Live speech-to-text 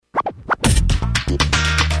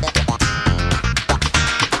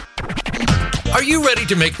Are you ready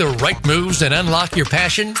to make the right moves and unlock your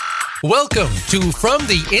passion? Welcome to From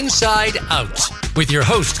the Inside Out with your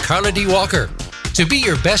host, Carla D. Walker. To be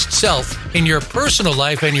your best self in your personal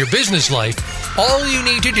life and your business life, all you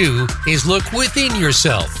need to do is look within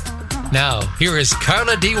yourself. Now, here is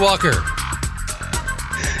Carla D. Walker.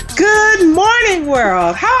 Good morning,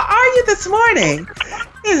 world. How are you this morning?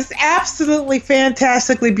 It is absolutely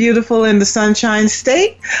fantastically beautiful in the Sunshine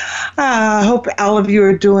State. I hope all of you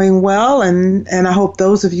are doing well, and I hope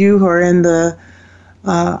those of you who are in the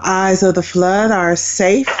eyes of the flood are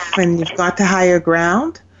safe and you've got to higher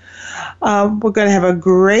ground. We're going to have a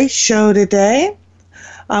great show today.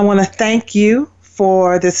 I want to thank you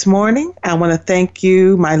for this morning. I want to thank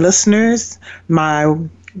you, my listeners, my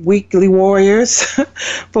weekly warriors,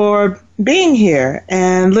 for being here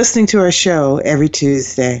and listening to our show every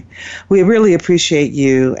Tuesday. We really appreciate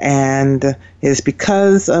you, and it is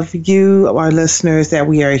because of you, our listeners, that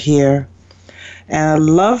we are here. And I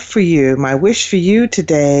love for you, my wish for you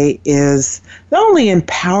today is not only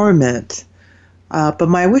empowerment, but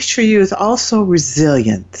my wish for you is also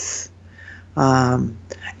resilience.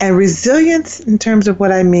 And resilience in terms of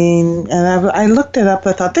what I mean, and I looked it up,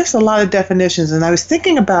 I thought there's a lot of definitions, and I was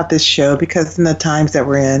thinking about this show because in the times that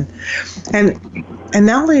we're in. And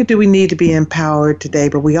not only do we need to be empowered today,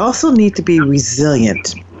 but we also need to be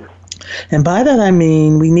resilient. And by that I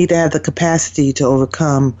mean we need to have the capacity to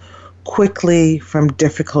overcome quickly from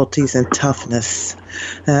difficulties and toughness.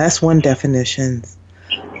 Now, that's one definition.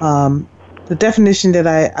 The definition that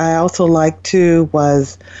I also liked too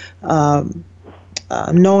was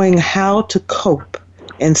knowing how to cope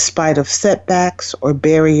in spite of setbacks or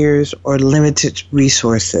barriers or limited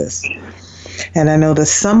resources. And I know that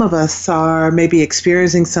some of us are maybe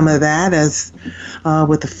experiencing some of that as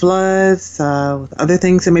with the floods, with other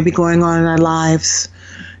things that may be going on in our lives,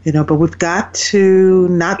 but we've got to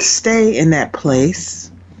not stay in that place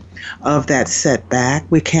of that setback.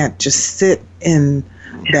 We can't just sit in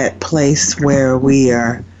that place where we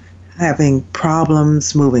are having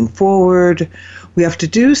problems moving forward. We have to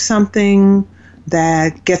do something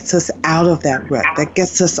that gets us out of that rut, that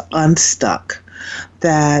gets us unstuck,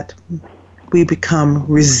 that we become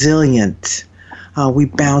resilient. We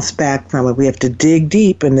bounce back from it. We have to dig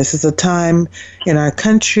deep, and this is a time in our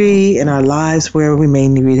country, in our lives, where we may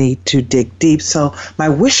need to dig deep. So my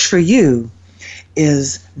wish for you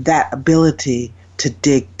is that ability to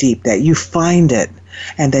dig deep, that you find it,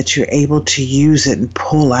 and that you're able to use it and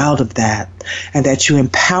pull out of that, and that you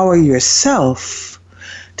empower yourself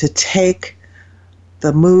to take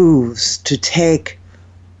the moves, to take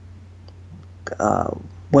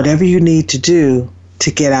whatever you need to do to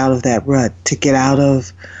get out of that rut, to get out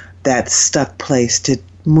of that stuck place, to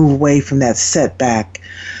move away from that setback.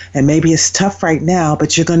 And maybe it's tough right now,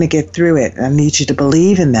 but you're going to get through it. I need you to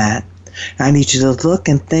believe in that. I need you to look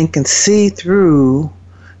and think and see through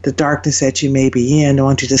the darkness that you may be in. I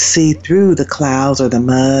want you to see through the clouds or the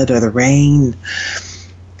mud or the rain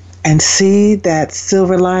and see that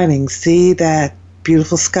silver lining, see that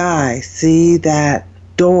beautiful sky, see that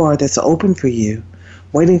door that's open for you,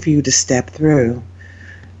 waiting for you to step through.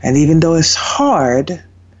 And even though it's hard,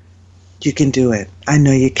 you can do it. I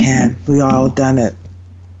know you can. We all done it.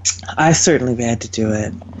 I certainly had to do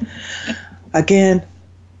it. Again,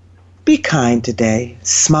 be kind today.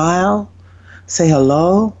 Smile. Say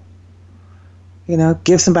hello,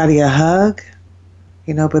 give somebody a hug,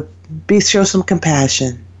 but show some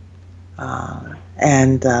compassion,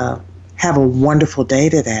 and have a wonderful day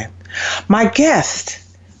today. My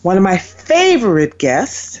guest, one of my favorite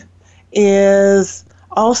guests, is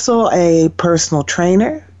also a personal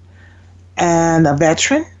trainer and a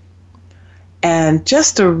veteran, and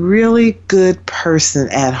just a really good person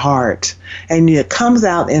at heart. And it comes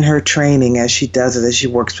out in her training as she does it, as she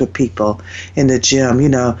works with people in the gym.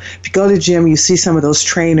 If you go to the gym, you see some of those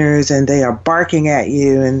trainers and they are barking at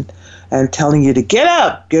you and telling you to get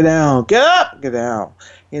up, get down, get up, get down,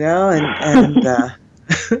 and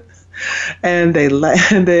and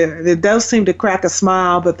they don't seem to crack a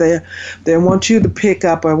smile, but they want you to pick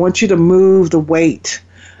up or want you to move the weight,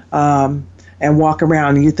 and walk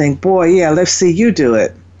around, and you think, boy, yeah, let's see you do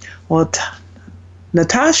it. Well,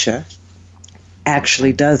 Natasha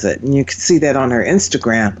actually does it, and you can see that on her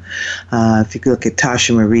Instagram. If you look at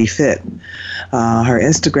Natasha Marie Fit, her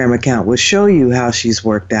Instagram account will show you how she's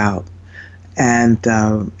worked out and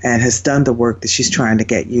has done the work that she's trying to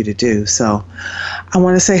get you to do. So I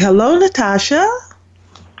want to say hello, Natasha.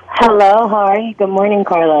 Hello, how are you? Good morning,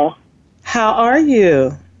 Carla. How are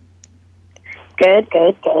you? Good.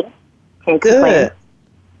 Good.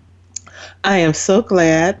 I am so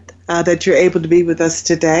glad that you're able to be with us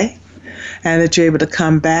today and that you're able to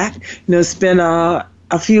come back. It's been a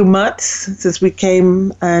few months since we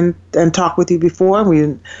came and talked with you before.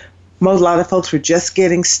 A lot of folks were just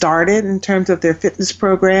getting started in terms of their fitness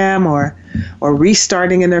program or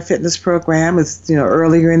restarting in their fitness program. It's,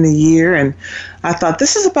 earlier in the year. And I thought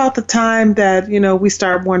this is about the time that, we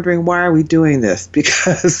start wondering, why are we doing this?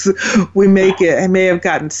 Because we may have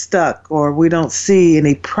gotten stuck, or we don't see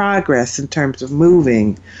any progress in terms of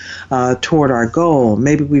moving toward our goal.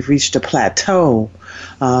 Maybe we've reached a plateau.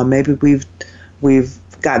 Maybe we've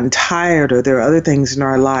gotten tired, or there are other things in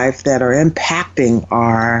our life that are impacting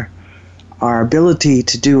our ability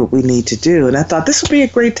to do what we need to do. And I thought this would be a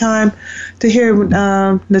great time to hear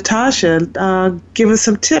Natasha give us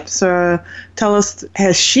some tips, or tell us,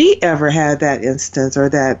 has she ever had that instance or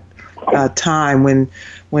that time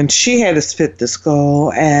when she had a fitness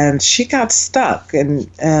goal and she got stuck and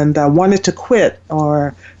wanted to quit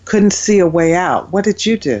or couldn't see a way out? What did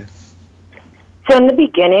you do? So in the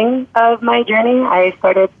beginning of my journey, I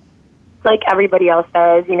started like everybody else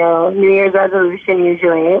does, New Year's resolution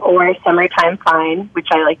usually, or summertime fine, which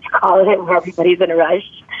I like to call it, where everybody's in a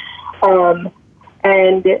rush.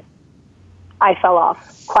 And I fell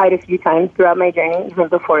off quite a few times throughout my journey, even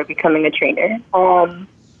before becoming a trainer. And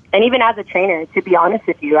even as a trainer, to be honest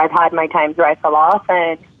with you, I've had my times where I fell off,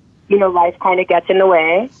 and, life kind of gets in the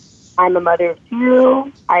way. I'm a mother of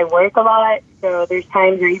two. I work a lot. So there's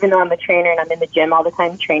times where, even though I'm a trainer and I'm in the gym all the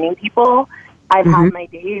time training people, I've had my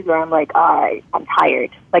days where I'm like, I'm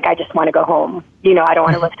tired. Like, I just want to go home. I don't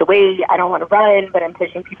want to lift a weight. I don't want to run, but I'm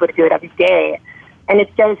pushing people to do it every day. And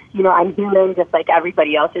it's just, I'm human just like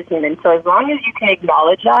everybody else is human. So as long as you can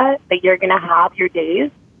acknowledge that you're going to have your days,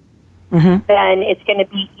 then it's going to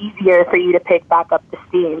be easier for you to pick back up the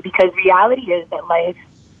steam. Because reality is that life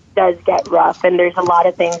does get rough, and there's a lot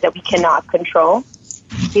of things that we cannot control,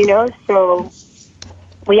 so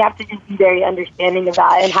we have to just be very understanding of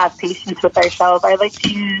that and have patience with ourselves. I like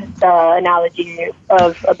to use the analogy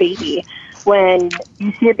of a baby. When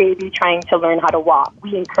you see a baby trying to learn how to walk,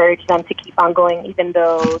 we encourage them to keep on going even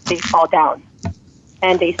though they fall down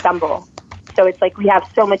and they stumble. So it's like we have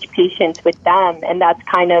so much patience with them, and that's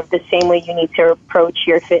kind of the same way you need to approach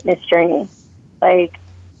your fitness journey. Like,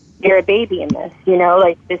 you're a baby in this,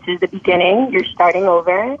 this is the beginning. You're starting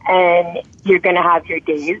over, and you're going to have your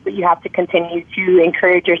days, but you have to continue to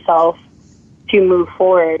encourage yourself to move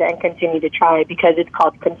forward and continue to try, because it's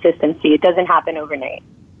called consistency. It doesn't happen overnight.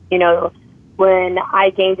 When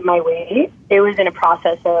I gained my weight, it was in a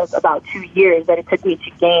process of about 2 years that it took me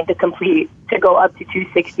to go up to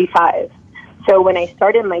 265. So when I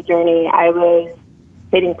started my journey, I was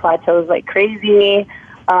hitting plateaus like crazy.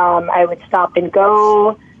 I would stop and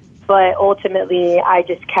go. But ultimately, I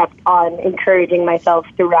just kept on encouraging myself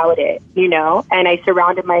throughout it, and I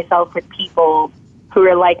surrounded myself with people who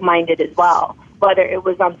are like-minded as well, whether it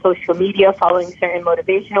was on social media, following certain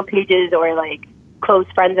motivational pages, or like close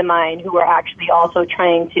friends of mine who were actually also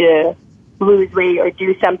trying to lose weight or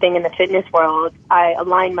do something in the fitness world. I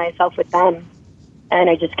aligned myself with them, and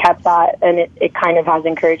I just kept that, and it kind of has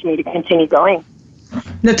encouraged me to continue going.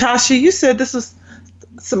 Natasha, you said this was,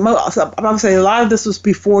 I'm saying a lot of this was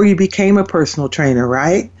before you became a personal trainer,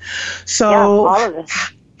 right? So yeah, all of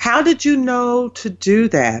this. How did you know to do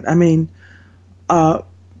that? I mean,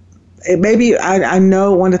 maybe I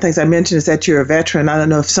know one of the things I mentioned is that you're a veteran. I don't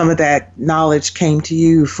know if some of that knowledge came to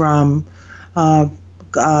you from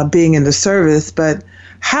being in the service, but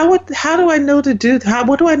how do I know to do?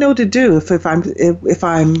 What do I know to do if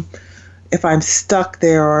I'm stuck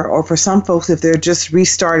there, or for some folks if they're just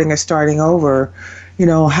restarting or starting over?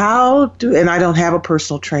 And I don't have a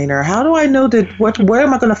personal trainer. How do I know where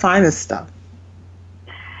am I going to find this stuff?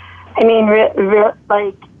 I mean,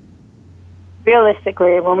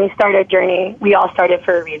 realistically, when we start our journey, we all started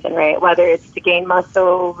for a reason, right? Whether it's to gain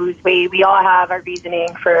muscle, lose weight, we all have our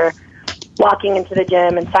reasoning for walking into the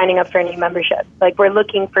gym and signing up for a new membership. Like, we're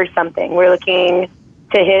looking for something. We're looking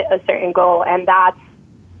to hit a certain goal, and that's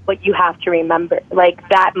what you have to remember. Like,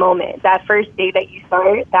 that moment, that first day that you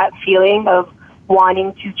start, that feeling of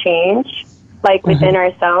wanting to change, like within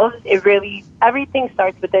ourselves, everything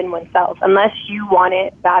starts within oneself. Unless you want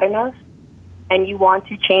it bad enough and you want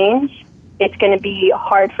to change, it's going to be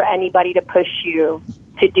hard for anybody to push you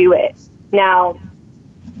to do it. Now,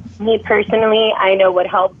 me personally, I know what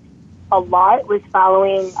helped a lot was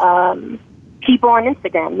following people on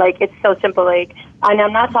Instagram. Like, it's so simple. Like, and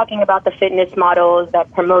I'm not talking about the fitness models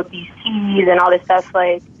that promote these teas and all this stuff.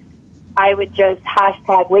 Like, I would just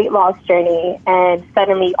hashtag weight loss journey, and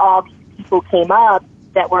suddenly all these people came up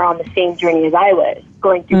that were on the same journey as I was,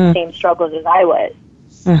 going through the same struggles as I was.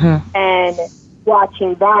 And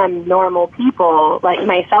watching them, normal people like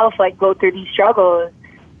myself, like go through these struggles,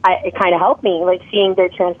 it kind of helped me. Like seeing their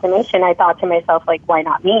transformation, I thought to myself, like, why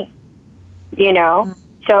not me? You know?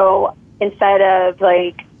 Mm-hmm. So instead of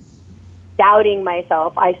like doubting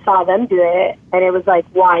myself, I saw them do it, and it was like,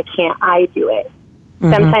 why can't I do it?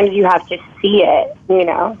 Mm-hmm. Sometimes you have to see it, you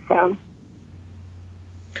know? So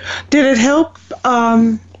did it help?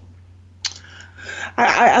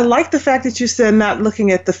 I like the fact that you said not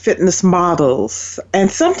looking at the fitness models, and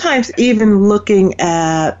sometimes even looking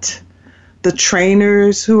at the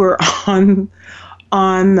trainers who are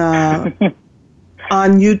on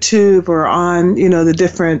YouTube or on, you know, the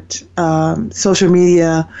different social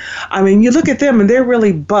media. I mean, you look at them and they're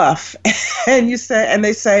really buff, and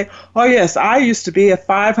they say, "Oh yes, I used to be a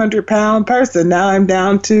 500-pound person. Now I'm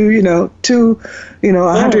down to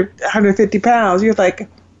 150 pounds." You're like,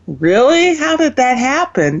 really? How did that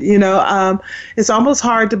happen? You know, it's almost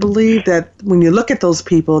hard to believe that when you look at those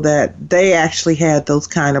people that they actually had those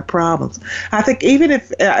kind of problems. I think even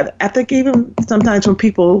sometimes when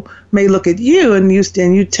people may look at you and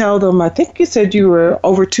you tell them, I think you said you were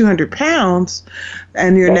over 200 pounds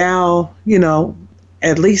and you're now, you know,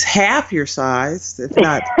 at least half your size, if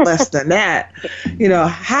not less than that. You know,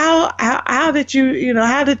 how did you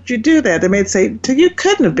do that? They may say, you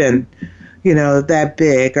couldn't have been, you know, that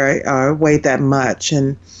big or weighed that much,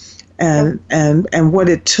 and what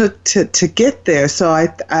it took to get there. So I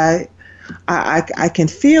can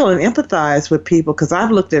feel and empathize with people, because I've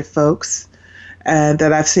looked at folks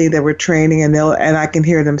that I've seen that were training, and I can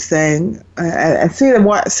hear them saying, and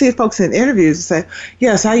see folks in interviews say,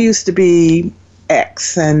 yes, I used to be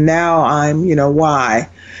X and now I'm, you know, Y.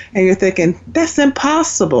 And you're thinking, that's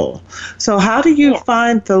impossible. So how do you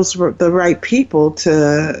find the right people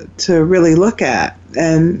to really look at?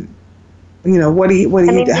 And, you know,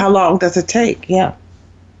 how long does it take? Yeah.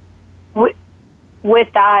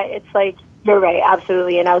 With that, it's like, you're right,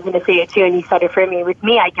 absolutely. And I was going to say it too, and you said it for me. With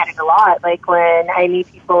me, I get it a lot. Like when I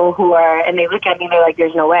meet people and they look at me, they're like,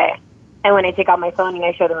 there's no way. And when I take out my phone and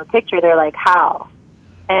I show them a picture, they're like, how?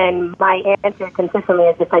 And my answer consistently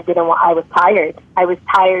is just I was tired. I was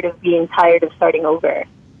tired of being tired of starting over.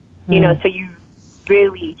 You know, so you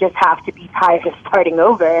really just have to be tired of starting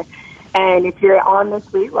over. And if you're on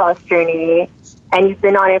this weight loss journey and you've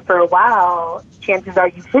been on it for a while, chances are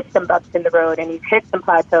you've hit some bumps in the road and you've hit some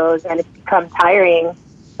plateaus and it's become tiring.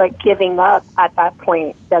 But giving up at that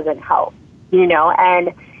point doesn't help, you know,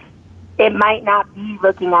 and it might not be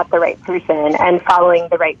looking at the right person and following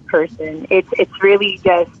the right person. It's really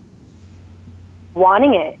just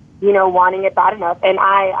wanting it, you know, wanting it bad enough. And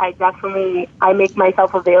I definitely make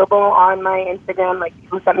myself available on my Instagram. Like,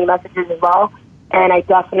 people send me messages as well. And I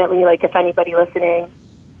definitely, like, if anybody listening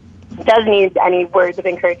does need any words of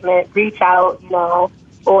encouragement, reach out, you know,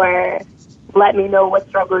 or let me know what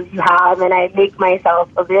struggles you have. And I make myself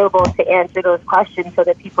available to answer those questions so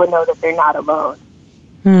that people know that they're not alone.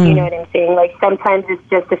 You know what I'm saying? Like, sometimes it's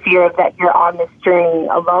just a fear of that you're on this journey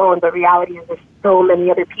alone, but reality is there's so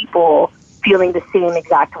many other people feeling the same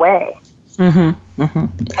exact way. As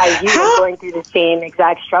you are going through the same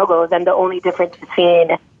exact struggles, and the only difference between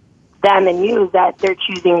them and you is that they're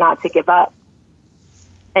choosing not to give up.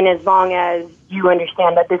 And as long as you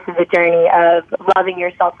understand that this is a journey of loving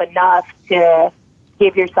yourself enough to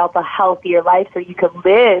give yourself a healthier life so you could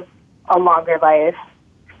live a longer life,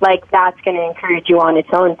 like, that's going to encourage you on its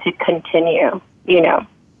own to continue, you know.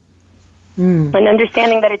 And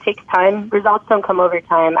understanding that it takes time. Results don't come over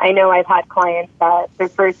time. I know I've had clients that their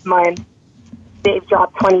first month, they've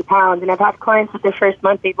dropped 20 pounds, and I've had clients that their first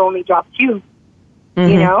month, they've only dropped 2,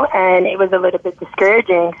 you know, and it was a little bit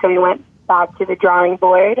discouraging. So we went back to the drawing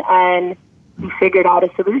board, and we figured out a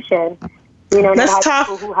solution. You know,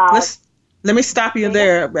 let me stop you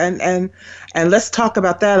there, and let's talk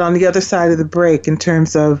about that on the other side of the break, in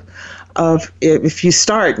terms of if you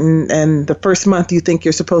start and the first month you think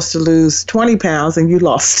you're supposed to lose 20 pounds and you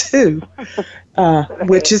lost 2,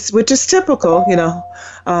 which is typical, you know.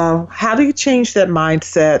 How do you change that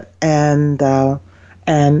mindset and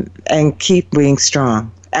keep being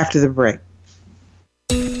strong after the break?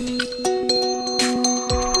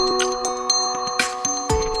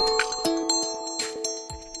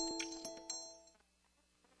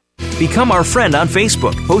 Become our friend on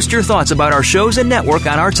Facebook. Post your thoughts about our shows and network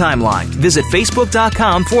on our timeline. Visit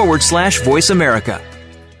facebook.com/Voice America.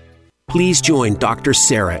 Please join Dr.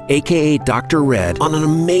 Sarah, aka Dr. Red, on an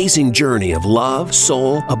amazing journey of love,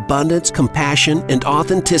 soul, abundance, compassion, and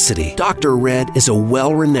authenticity. Dr. Red is a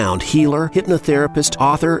well-renowned healer, hypnotherapist,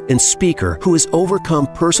 author, and speaker who has overcome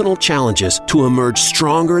personal challenges to emerge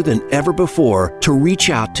stronger than ever before to reach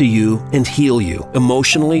out to you and heal you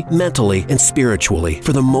emotionally, mentally, and spiritually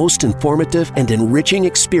for the most informative and enriching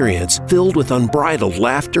experience filled with unbridled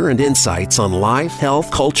laughter and insights on life,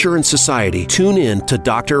 health, culture, and society. Tune in to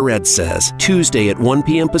Dr. Red Says, Tuesday at 1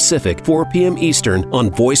 p.m. Pacific, 4 p.m. Eastern on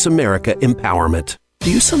Voice America Empowerment. Do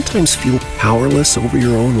you sometimes feel powerless over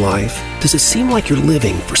your own life? Does it seem like you're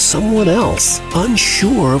living for someone else,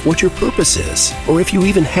 unsure of what your purpose is, or if you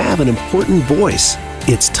even have an important voice?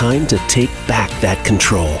 It's time to take back that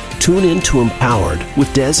control. Tune in to Empowered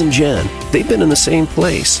with Des and Jen. They've been in the same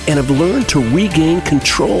place and have learned to regain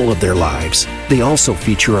control of their lives. They also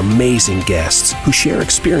feature amazing guests who share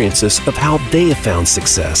experiences of how they have found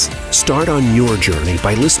success. Start on your journey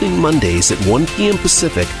by listening Mondays at 1 p.m.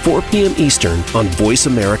 Pacific, 4 p.m. Eastern on Voice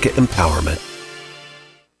America Empowerment.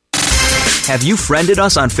 Have you friended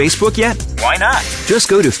us on Facebook yet? Why not? Just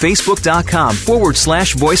go to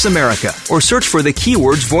facebook.com/Voice America or search for the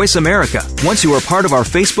keywords Voice America. Once you are part of our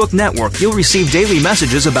Facebook network, you'll receive daily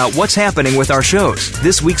messages about what's happening with our shows,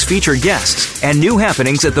 this week's featured guests, and new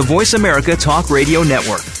happenings at the Voice America Talk Radio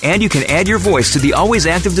Network. And you can add your voice to the always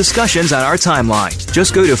active discussions on our timeline.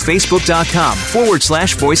 Just go to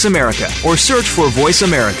facebook.com/Voice America or search for Voice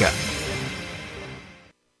America.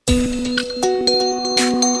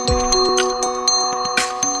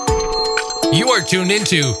 You are tuned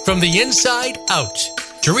into From the Inside Out.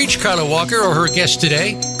 To reach Carla Walker or her guest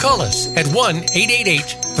today, call us at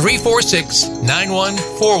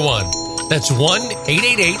 1-888-346-9141. That's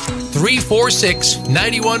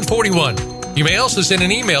 1-888-346-9141. You may also send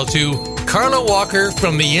an email to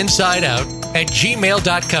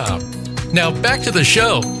carlawalkerfromtheinsideout@gmail.com. Now back to the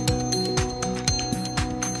show.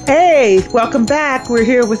 Hey, welcome back. We're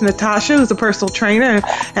here with Natasha, who's a personal trainer,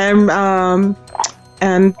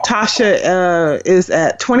 and Tasha is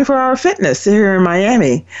at 24 Hour Fitness here in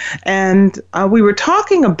Miami. And we were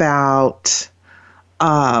talking about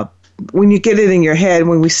when you get it in your head,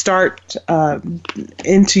 when we start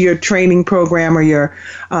into your training program or you're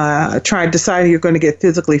deciding you're going to get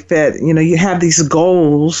physically fit, you know, you have these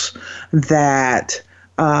goals that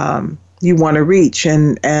you want to reach.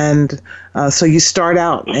 And so you start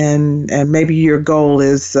out and maybe your goal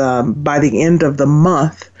is by the end of the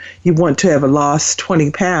month, you want to have lost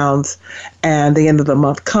 20 pounds, and the end of the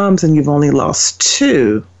month comes and you've only lost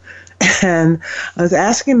 2. And I was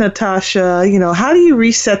asking Natasha, you know, how do you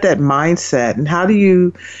reset that mindset and how do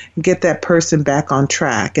you get that person back on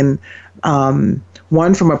track? And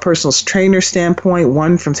one from a personal trainer standpoint,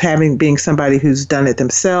 one from being somebody who's done it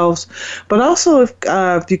themselves, but also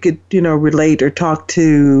if you could, you know, relate or talk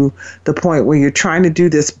to the point where you're trying to do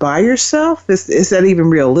this by yourself. Is that even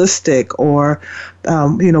realistic? Or,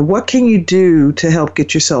 you know, what can you do to help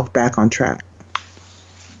get yourself back on track?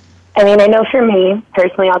 I mean, I know for me,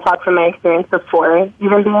 personally, I'll talk from my experience before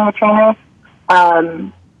even being a trainer.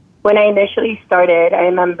 When I initially started, I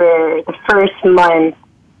remember the first month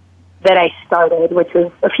that I started, which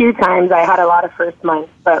was a few times. I had a lot of first months,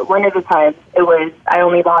 but one of the times I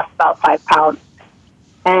only lost about 5 pounds.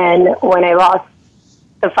 And when I lost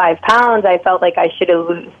the 5 pounds, I felt like I should have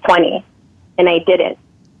lost 20, and I didn't,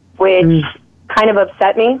 which kind of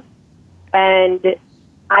upset me. And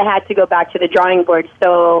I had to go back to the drawing board.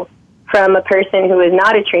 So from a person who is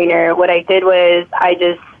not a trainer, what I did was I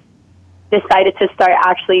just decided to start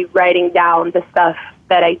actually writing down the stuff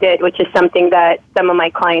that I did, which is something that some of my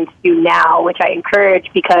clients do now, which I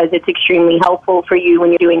encourage because it's extremely helpful for you when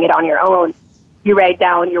you're doing it on your own. You write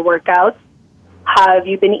down your workouts. How have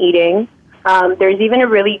you been eating? There's even a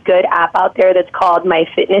really good app out there that's called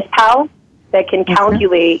MyFitnessPal that can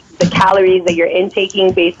calculate the calories that you're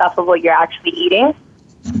intaking based off of what you're actually eating.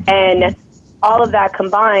 And all of that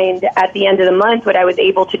combined, at the end of the month, what I was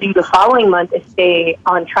able to do the following month is stay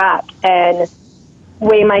on track and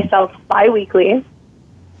weigh myself bi-weekly.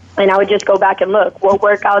 And I would just go back and look, what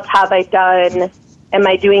workouts have I done? Am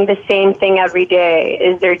I doing the same thing every day?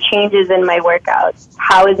 Is there changes in my workouts?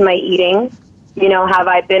 How is my eating? You know, have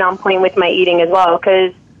I been on point with my eating as well?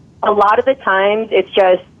 Because a lot of the times it's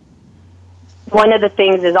just one of the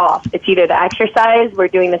things is off. It's either the exercise, we're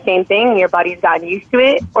doing the same thing, and your body's gotten used to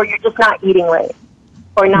it, or you're just not eating right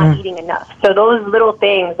or not eating enough. So those little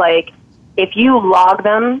things, like if you log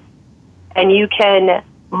them and you can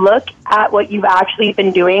look at what you've actually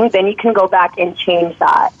been doing, then you can go back and change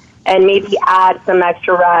that and maybe add some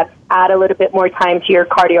extra reps, add a little bit more time to your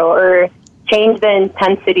cardio, or change the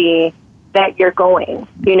intensity that you're going.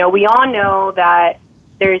 You know, we all know that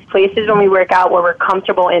there's places when we work out where we're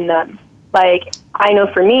comfortable in them. Like, I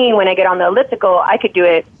know for me, when I get on the elliptical, I could do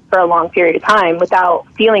it for a long period of time without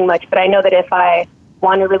feeling much. But I know that if I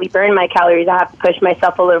want to really burn my calories, I have to push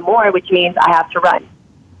myself a little more, which means I have to run,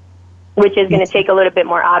 which is going to take a little bit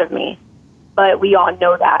more out of me. But we all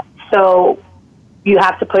know that. So you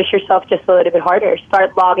have to push yourself just a little bit harder.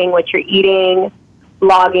 Start logging what you're eating,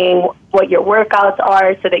 logging what your workouts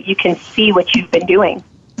are so that you can see what you've been doing.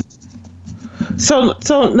 So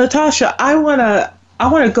Natasha, I want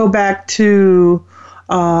to go back to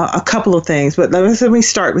a couple of things, but let me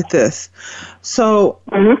start with this. So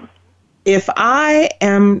if I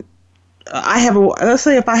have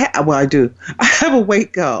a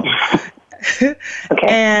weight goal. Okay.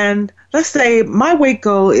 And let's say my weight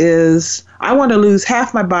goal is I want to lose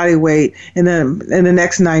half my body weight in the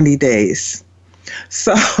next 90 days.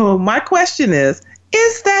 So my question is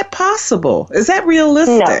that possible? Is that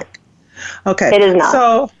realistic? No. Okay. It is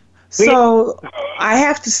not. So I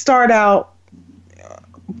have to start out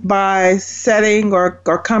by setting or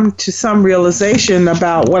come to some realization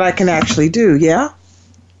about what I can actually do, yeah?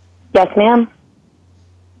 Yes, ma'am.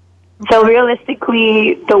 So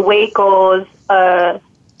realistically, the weight goals,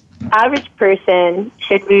 average person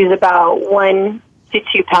should lose about 1 to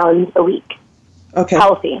 2 pounds a week. Okay.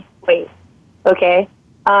 Healthy weight. Okay.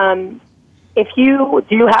 If you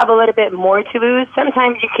do have a little bit more to lose,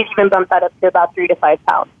 sometimes you could even bump that up to about 3 to 5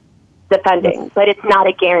 pounds, depending. But it's not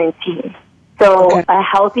a guarantee. So a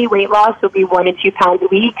healthy weight loss would be 1 to 2 pounds a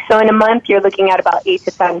week. So in a month, you're looking at about 8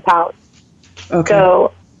 to 10 pounds. Okay.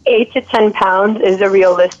 So 8 to 10 pounds is a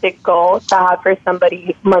realistic goal to have for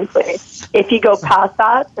somebody monthly. If you go past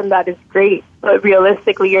that, then that is great. But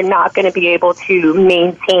realistically, you're not going to be able to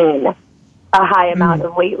maintain a high amount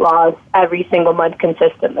of weight loss every single month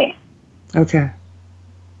consistently. Okay.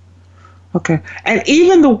 And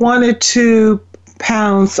even the 1 or 2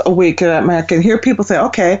 pounds a week, I can hear people say,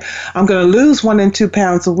 okay, I'm going to lose 1 and 2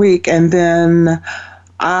 pounds a week, and then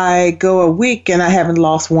I go a week and I haven't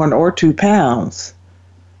lost 1 or 2 pounds.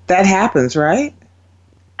 That happens, right?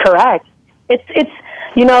 Correct.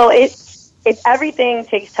 It's everything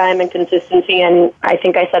takes time and consistency. And I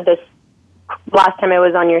think I said this last time I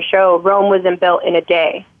was on your show. Rome wasn't built in a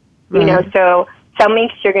day. You know, so some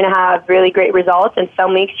weeks you're going to have really great results, and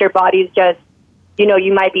some weeks your body's just,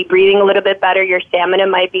 you might be breathing a little bit better. Your stamina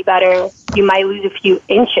might be better. You might lose a few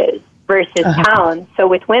inches versus pounds. So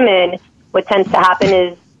with women, what tends to happen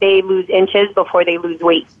is they lose inches before they lose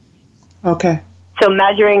weight. Okay. So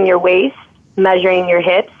measuring your waist, measuring your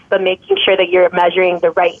hips, but making sure that you're measuring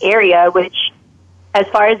the right area, which as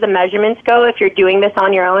far as the measurements go, if you're doing this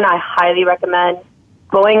on your own, I highly recommend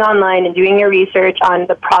going online and doing your research on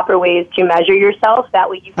the proper ways to measure yourself. That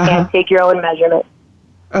way you can take your own measurement.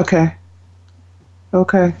 Okay.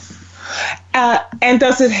 And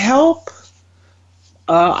does it help?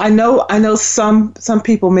 I know some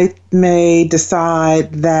people may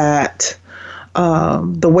decide that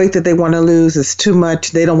the weight that they want to lose is too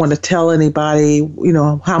much. They don't want to tell anybody,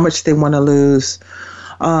 how much they want to lose.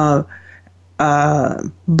 But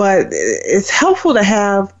it's helpful to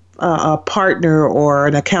have a partner or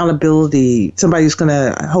an accountability, somebody who's going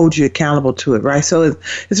to hold you accountable to it, right? So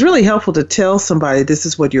it's really helpful to tell somebody this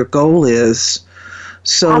is what your goal is,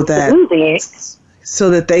 so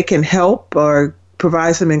that they can help or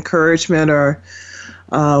provide some encouragement, or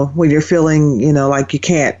when you're feeling, like you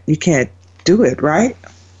can't do it, right?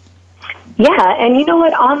 Yeah, and you know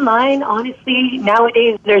what? Online, honestly,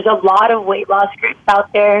 nowadays there's a lot of weight loss groups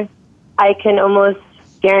out there. I can almost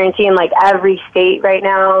guarantee in like every state right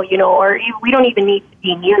now, or we don't even need to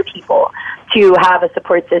be near people to have a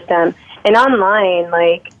support system. And online,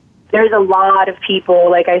 there's a lot of people,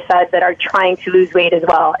 like I said, that are trying to lose weight as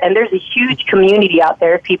well. And there's a huge community out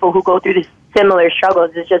there of people who go through this similar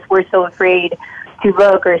struggles. It's just we're so afraid to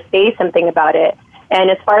look or say something about it.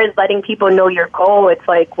 And as far as letting people know your goal, it's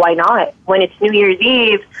like, why not? When it's New Year's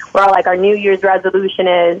Eve, we're all like, our New Year's resolution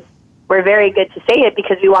is, we're very good to say it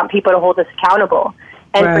because we want people to hold us accountable.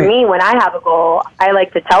 And for me, when I have a goal, I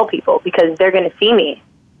like to tell people because they're going to see me.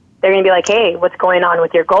 They're going to be like, hey, what's going on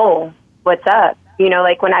with your goal? What's up?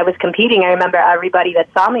 Like when I was competing, I remember everybody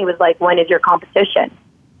that saw me was like, when is your competition?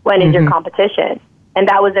 When is your competition? And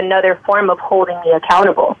that was another form of holding me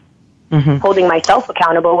accountable. Holding myself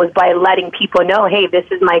accountable was by letting people know, hey, this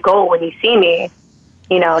is my goal. When you see me,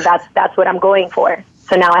 that's what I'm going for.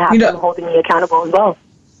 So now I have them holding me accountable as well.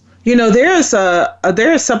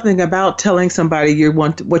 There is something about telling somebody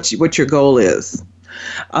what your goal is,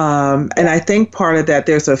 and I think part of that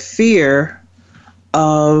there's a fear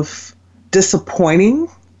of disappointing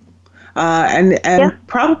and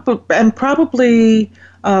probably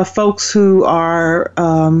folks who are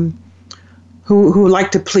who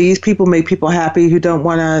like to please people, make people happy, who don't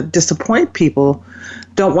want to disappoint people,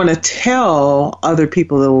 don't want to tell other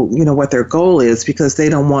people, what their goal is, because they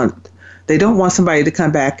don't want somebody to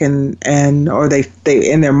come back and or they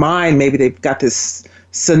in their mind, maybe they've got this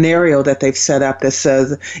scenario that they've set up that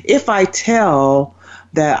says, if I tell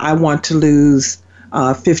that I want to lose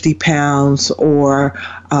 50 pounds, or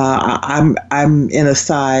I'm in a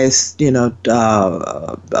size,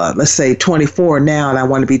 let's say 24 now, and I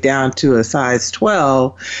want to be down to a size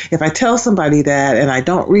 12. If I tell somebody that and I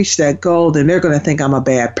don't reach that goal, then they're going to think I'm a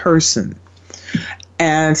bad person.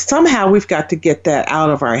 And somehow we've got to get that out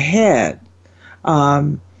of our head,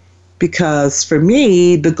 because for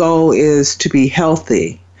me, the goal is to be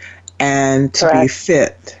healthy and to be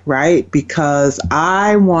fit, right? Because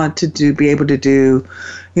I want to be able to do,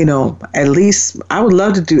 at least I would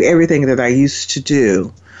love to do everything that I used to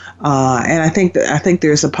do. And I think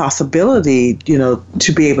there's a possibility,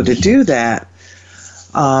 to be able to do that.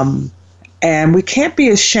 And we can't be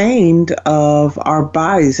ashamed of our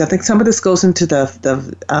bodies. I think some of this goes into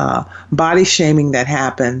the body shaming that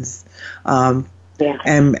happens. And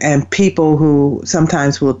people who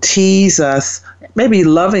sometimes will tease us, maybe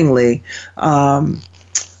lovingly, but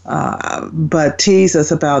tease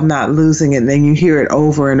us about not losing it. And then you hear it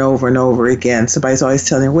over and over and over again. Somebody's always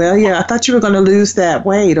telling you, well, yeah, I thought you were going to lose that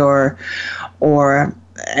weight,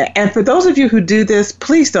 and for those of you who do this,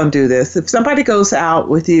 please don't do this. If somebody goes out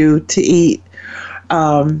with you to eat,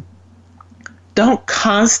 don't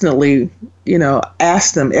constantly,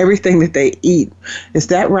 ask them everything that they eat. Is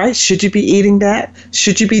that right? Should you be eating that?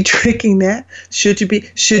 Should you be drinking that? Should you be,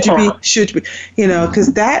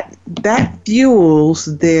 because that fuels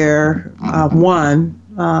their,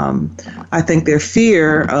 I think their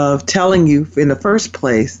fear of telling you in the first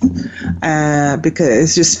place, because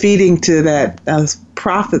it's just feeding to that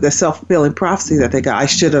prophet, the self-fulfilling prophecy that they got. I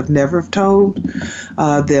should have never told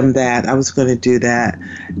them that I was going to do that.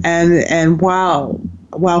 And while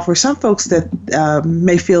for some folks that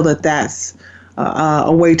may feel that that's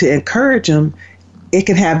a way to encourage them, it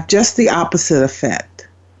can have just the opposite effect.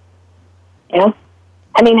 Yeah.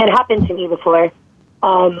 I mean, it happened to me before.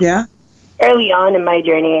 Early on in my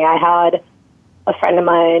journey, I had a friend of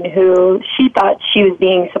mine who she thought she was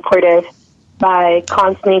being supportive by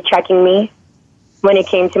constantly checking me when it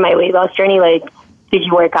came to my weight loss journey. Like, did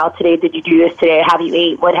you work out today? Did you do this today? Have you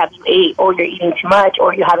ate? What have you ate? Or you're eating too much,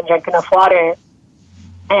 or you haven't drank enough water.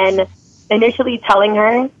 And initially telling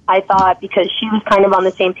her, I thought because she was kind of on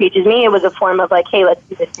the same page as me, it was a form of like, hey, let's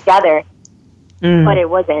do this together. But it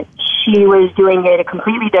wasn't. She was doing it a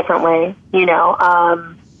completely different way,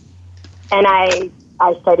 and I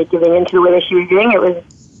started giving into the way that she was doing. It was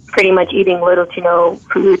pretty much eating little to no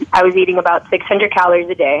food. I was eating about 600 calories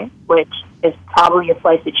a day, which is probably a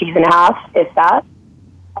slice of cheese and a half, if that.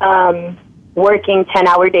 Working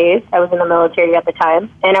 10-hour days. I was in the military at the time,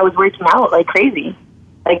 and I was working out like crazy,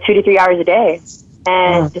 like 2 to 3 hours a day.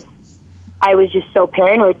 And I was just so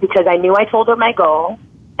paranoid because I knew I told her my goal,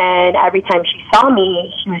 and every time she saw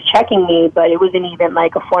me, she was checking me, but it wasn't even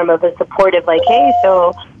like a form of a supportive, like, hey,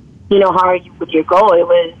 so, how are you with your goal? It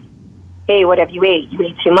was, hey, what have you ate? You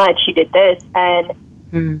ate too much. You did this.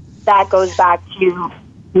 And that goes back to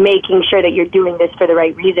making sure that you're doing this for the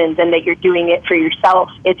right reasons and that you're doing it for yourself.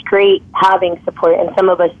 It's great having support, and some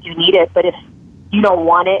of us do need it, but if you don't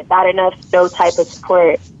want it bad enough, no type of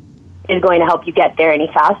support is going to help you get there any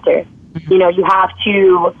faster. You have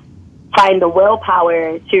to find the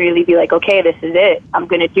willpower to really be like, okay, this is it. I'm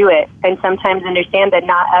going to do it. And sometimes understand that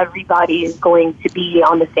not everybody is going to be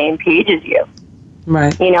on the same page as you.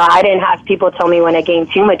 Right. I didn't have people tell me when I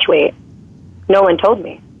gained too much weight. No one told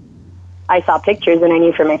me. I saw pictures and I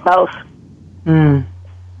knew for myself.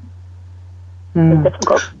 It's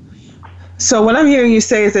difficult. So what I'm hearing you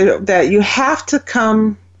say is that you have to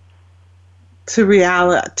come to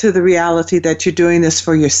the reality that you're doing this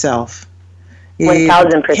for yourself.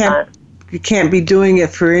 1,000%. You can't be doing it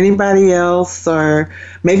for anybody else, or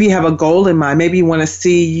maybe you have a goal in mind. Maybe you want to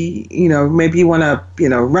see, maybe you want to,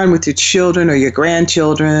 run with your children or your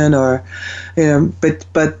grandchildren, or,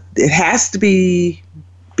 but it has to be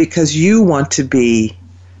because you want to be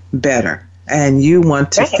better and you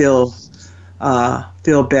want to feel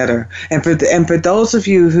better. And for those of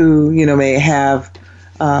you who, may have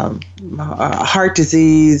heart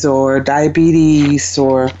disease or diabetes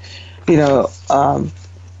or,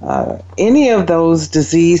 any of those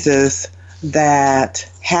diseases that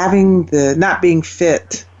having not being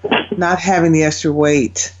fit, not having the extra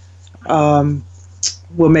weight,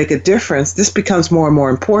 will make a difference, this becomes more and more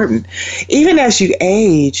important. Even as you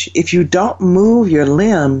age, if you don't move your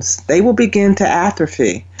limbs, they will begin to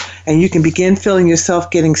atrophy, and you can begin feeling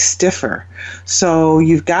yourself getting stiffer. So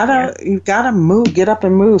you've got to move, get up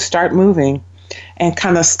and move, start moving, and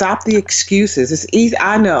kind of stop the excuses. It's easy.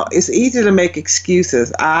 I know it's easy to make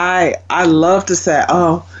excuses. I love to say,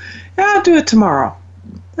 "Oh, yeah, I'll do it tomorrow."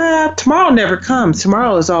 Tomorrow never comes.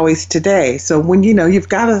 Tomorrow is always today. So when you've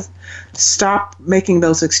got to stop making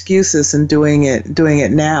those excuses and doing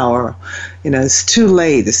it now, or it's too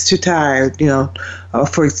late, it's too tired.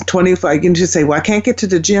 For 25, you can just say, "Well, I can't get to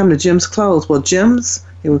the gym. The gym's closed." Well, gyms.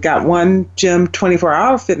 We've got one gym,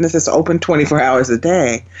 24-hour fitness, that's open 24 hours a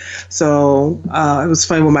day. So it was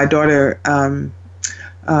funny when my daughter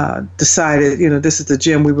decided, this is the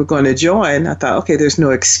gym we were going to join. I thought, okay, there's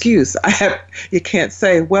no excuse. You can't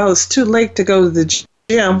say, well, it's too late to go to the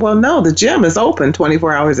gym. Well, no, the gym is open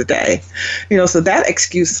 24 hours a day. So that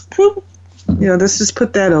excuse, let's just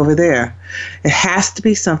put that over there. It has to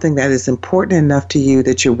be something that is important enough to you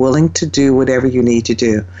that you're willing to do whatever you need to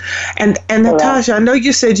do. And Natasha, I know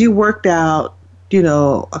you said you worked out,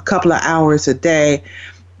 a couple of hours a day.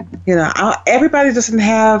 Everybody doesn't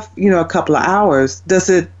have, a couple of hours. Does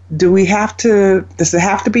it have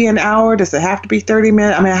to be an hour? Does it have to be 30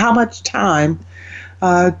 minutes? I mean, how much time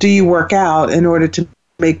do you work out in order to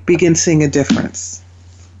begin seeing a difference?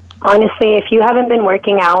 Honestly, if you haven't been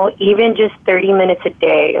working out, even just 30 minutes a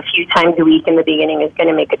day, a few times a week in the beginning is going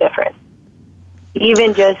to make a difference.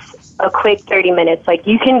 Even just a quick 30 minutes. Like,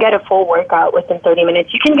 you can get a full workout within 30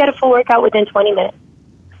 minutes. You can get a full workout within 20 minutes.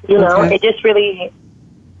 Okay. It just really,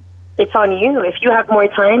 it's on you. If you have more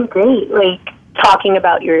time, great. Like, talking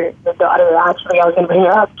about your daughter, actually, I was going to bring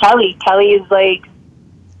her up. Kelly. Kelly is, like,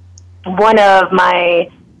 one of my,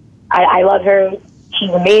 I love her. She's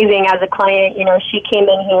amazing as a client. She came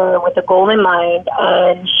in here with a goal in mind,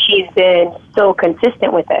 and she's been so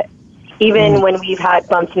consistent with it. Even when we've had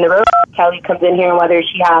bumps in the road, Kelly comes in here, and whether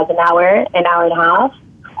she has an hour and a half,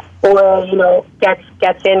 or,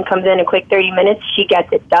 gets in, comes in a quick 30 minutes, she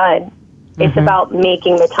gets it done. It's about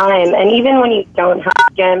making the time. And even when you don't have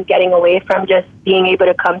a gym, getting away from just being able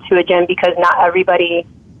to come to a gym, because not everybody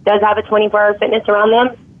does have a 24-hour fitness around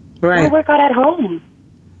them. Right. Do workout at home.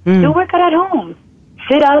 Do workout at home.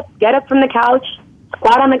 Sit up, get up from the couch,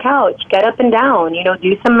 squat on the couch, get up and down,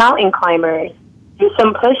 do some mountain climbers, do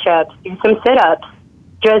some push-ups, do some sit-ups.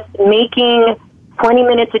 Just making 20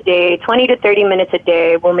 minutes a day, 20 to 30 minutes a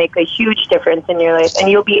day will make a huge difference in your life, and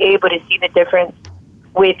you'll be able to see the difference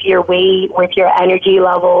with your weight, with your energy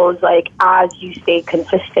levels, like, as you stay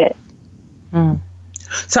consistent.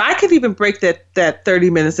 So I could even break that 30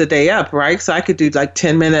 minutes a day up, right? So I could do like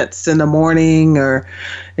 10 minutes in the morning, or,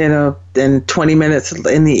 then 20 minutes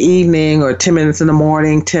in the evening, or 10 minutes in the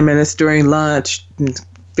morning, 10 minutes during lunch, and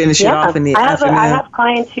finish it off in the afternoon. I have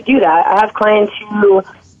clients who do that. I have clients who,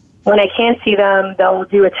 when I can't see them, they'll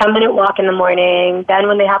do a 10-minute walk in the morning. Then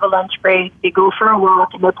when they have a lunch break, they go for a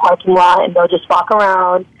walk in the parking lot, and they'll just walk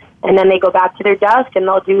around. And then they go back to their desk, and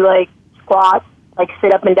they'll do, like, squats, like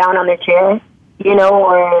sit up and down on their chair,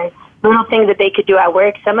 or little things that they could do at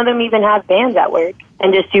work. Some of them even have bands at work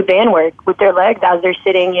and just do band work with their legs as they're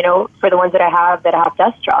sitting, for the ones that I have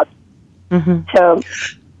desk jobs. So,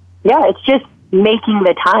 yeah, it's just making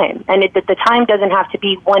the time. And the time doesn't have to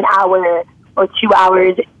be 1 hour or 2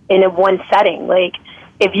 hours in one setting. Like,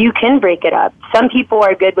 if you can break it up. Some people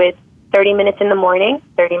are good with 30 minutes in the morning,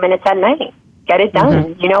 30 minutes at night. Get it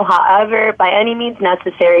done. However, by any means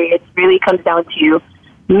necessary, it really comes down to you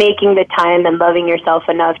making the time and loving yourself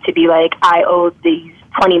enough to be like, I owe these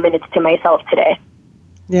 20 minutes to myself today.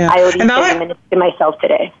 Yeah. I owe these 30 minutes to myself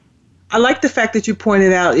today. I like the fact that you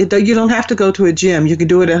pointed out you don't have to go to a gym. You can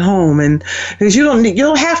do it at home, and because you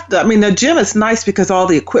don't have to. I mean, the gym is nice because all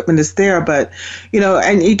the equipment is there, but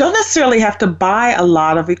and you don't necessarily have to buy a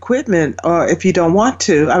lot of equipment, or if you don't want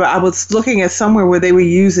to. I was looking at somewhere where they were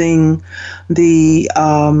using the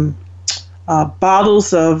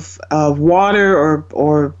bottles of water,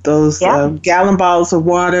 or those gallon bottles of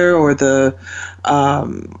water, or the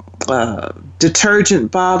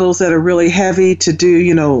detergent bottles that are really heavy to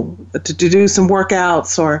do, to do some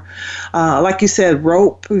workouts, or like you said,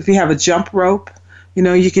 rope. If you have a jump rope,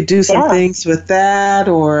 you could do some things with that,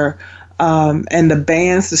 or and the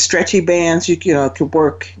bands, the stretchy bands, could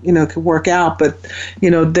work out. But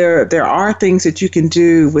there are things that you can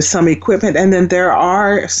do with some equipment, and then there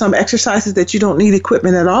are some exercises that you don't need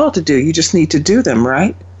equipment at all to do. You just need to do them,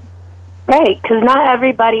 right? Right, because not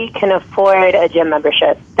everybody can afford a gym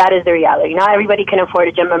membership. That is the reality. Not everybody can afford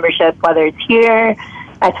a gym membership, whether it's here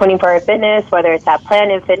at 24 Hour Fitness, whether it's at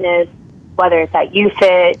Planet Fitness, whether it's at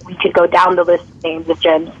UFit, we could go down the list of names of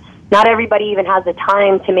gyms. Not everybody even has the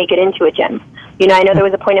time to make it into a gym. You know, I know there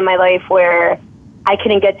was a point in my life where I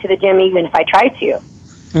couldn't get to the gym even if I tried to.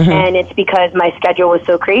 Mm-hmm. And it's because my schedule was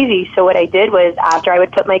so crazy. So what I did was, after I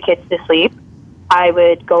would put my kids to sleep, I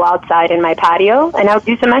would go outside in my patio and I would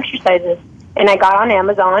do some exercises. And I got on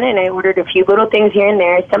Amazon and I ordered a few little things here and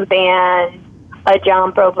there, some bands, a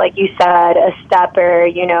jump rope, like you said, a stepper,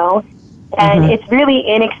 you know. And it's really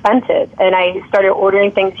inexpensive. And I started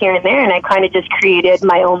ordering things here and there, and I kind of just created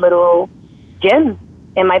my own little gym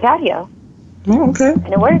in my patio. Oh, okay.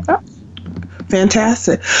 And it worked. Oh,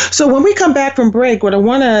 fantastic. So when we come back from break, what I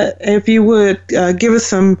want to, if you would give us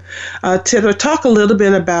some tips or talk a little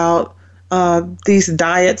bit about these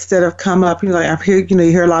diets that have come up. You know, I've heard, you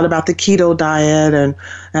hear a lot about the keto diet and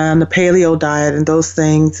the paleo diet and those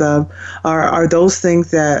things. Are those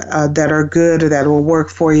things that are good or that will work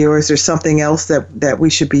for you, or is there something else that we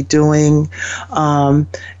should be doing, or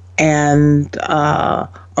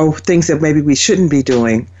things that maybe we shouldn't be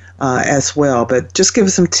doing as well? But just give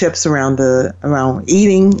us some tips around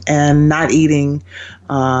eating and not eating,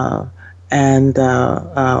 and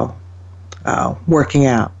working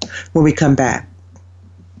out when we come back.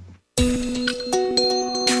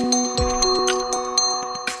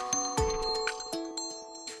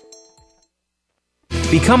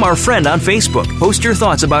 Become our friend on Facebook. Post your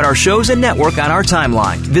thoughts about our shows and network on our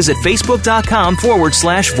timeline. Visit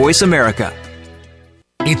facebook.com/Voice America.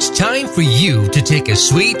 It's time for you to take a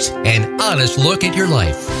sweet and honest look at your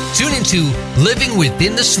life. Tune into Living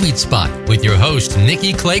Within the Sweet Spot with your host,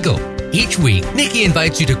 Nikki Klagel. Each week, Nikki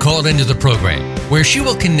invites you to call into the program, where she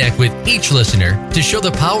will connect with each listener to show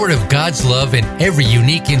the power of God's love in every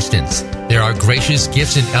unique instance. There are gracious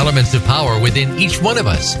gifts and elements of power within each one of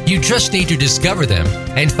us. You just need to discover them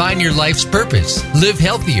and find your life's purpose. Live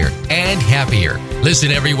healthier and happier.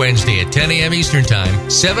 Listen every Wednesday at 10 a.m. Eastern Time,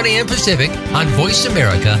 7 a.m. Pacific on Voice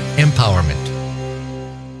America Empowerment.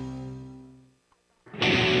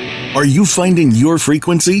 Are you finding your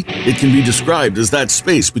frequency? It can be described as that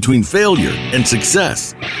space between failure and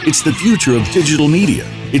success. It's the future of digital media.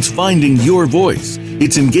 It's finding your voice.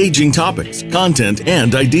 It's engaging topics, content,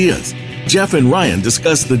 and ideas. Jeff and Ryan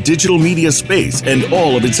discuss the digital media space and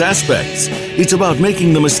all of its aspects. It's about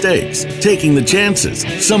making the mistakes, taking the chances,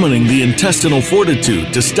 summoning the intestinal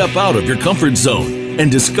fortitude to step out of your comfort zone, and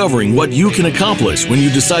discovering what you can accomplish when you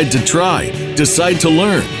decide to try, decide to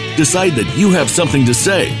learn, decide that you have something to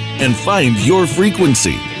say, and find your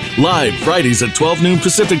frequency. Live Fridays at 12 noon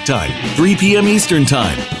Pacific Time, 3 p.m. Eastern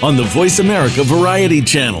Time on the Voice America Variety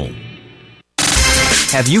Channel.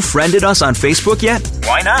 Have you friended us on Facebook yet?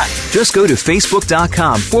 Why not? Just go to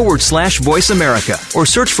facebook.com/Voice America or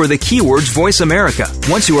search for the keywords Voice America.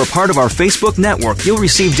 Once you are part of our Facebook network, you'll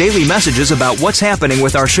receive daily messages about what's happening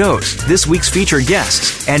with our shows, this week's featured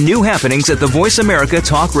guests, and new happenings at the Voice America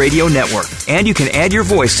Talk Radio Network. And you can add your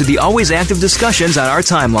voice to the always active discussions on our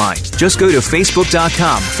timeline. Just go to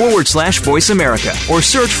facebook.com/Voice America or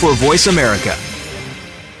search for Voice America.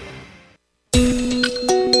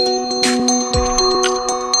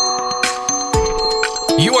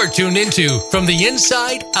 You are tuned into From the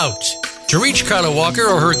Inside Out. To reach Carla Walker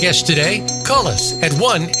or her guest today, call us at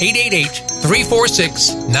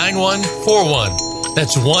 1-888-346-9141.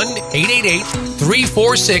 That's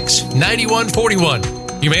 1-888-346-9141.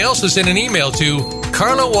 You may also send an email to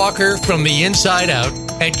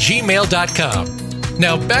carlawalkerfromtheinsideout@gmail.com.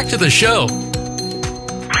 Now back to the show.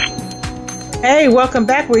 Hey, welcome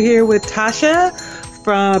back. We're here with Tasha,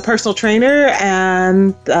 from personal trainer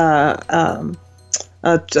and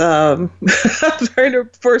trainer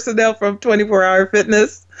personnel from 24 Hour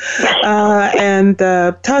Fitness. And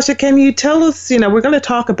Tasha, can you tell us, we're going to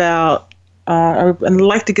talk about, I'd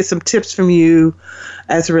like to get some tips from you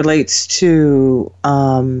as it relates to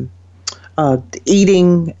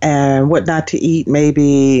eating and what not to eat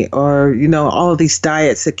maybe, or, all of these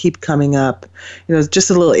diets that keep coming up, just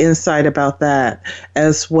a little insight about that,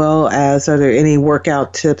 as well as, are there any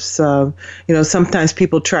workout tips? Sometimes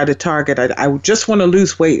people try to target, I just want to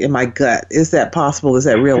lose weight in my gut. Is that possible? Is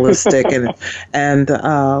that realistic? and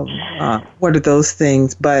what are those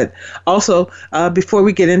things? But also, before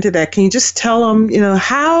we get into that, can you just tell them,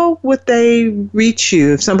 how would they reach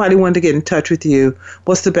you? If somebody wanted to get in touch with you,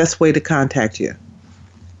 what's the best way to contact you?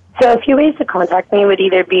 So a few ways to contact me would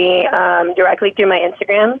either be directly through my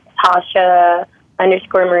Instagram,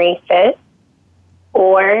 Tasha_Marie Fit,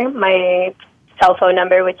 or my cell phone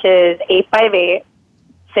number, which is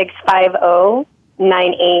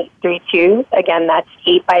 858-650-9832. Again, that's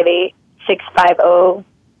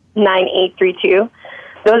 858-650-9832.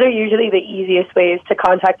 Those are usually the easiest ways to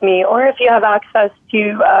contact me. Or if you have access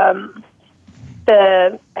to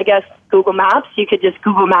I guess, Google Maps, you could just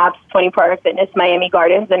Google Maps 24-Hour Fitness Miami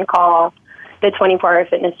Gardens and call the 24-Hour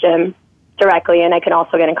Fitness gym directly, and I can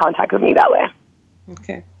also get in contact with me that way.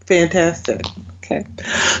 Okay, fantastic. Okay,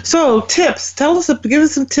 so tips. Give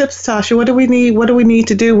us some tips, Tasha. What do we need? What do we need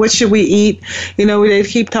to do? What should we eat? You know, they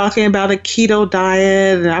keep talking about a keto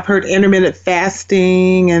diet, and I've heard intermittent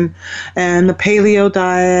fasting and the paleo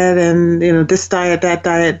diet, and this diet, that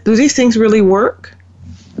diet. Do these things really work?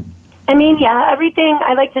 I mean, yeah,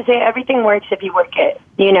 I like to say everything works if you work it,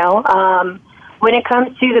 When it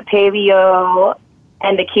comes to the paleo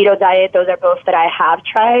and the keto diet, those are both that I have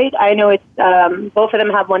tried. I know it's both of them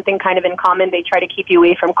have one thing kind of in common. They try to keep you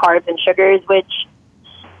away from carbs and sugars, which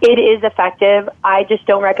it is effective. I just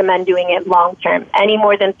don't recommend doing it long term. Any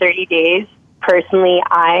more than 30 days, personally,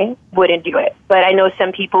 I wouldn't do it. But I know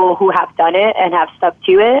some people who have done it and have stuck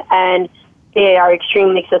to it, and they are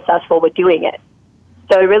extremely successful with doing it.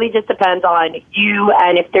 So it really just depends on you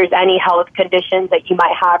and if there's any health conditions that you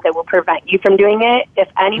might have that will prevent you from doing it. If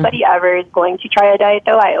anybody ever is going to try a diet,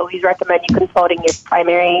 though, I always recommend you consulting your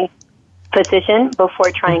primary physician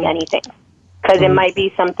before trying anything, because it might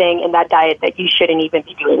be something in that diet that you shouldn't even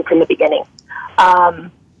be doing from the beginning.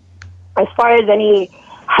 As far as any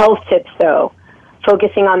health tips, though,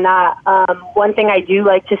 focusing on that, one thing I do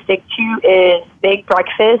like to stick to is big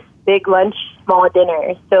breakfast, big lunch, small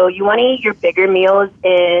dinner. So you want to eat your bigger meals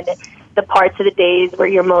in the parts of the days where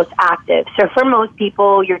you're most active. So for most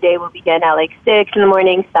people, your day will begin at like 6 in the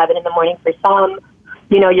morning, 7 in the morning for some.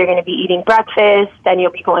 You're going to be eating breakfast, then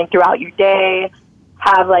you'll be going throughout your day,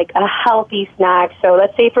 have like a healthy snack. So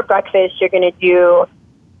let's say for breakfast, you're going to do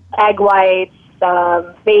egg whites,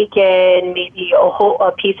 bacon, maybe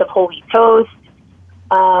a piece of whole wheat toast,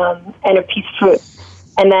 and a piece of fruit.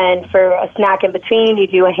 And then for a snack in between, you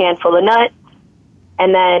do a handful of nuts.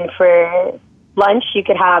 And then for lunch, you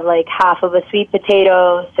could have like half of a sweet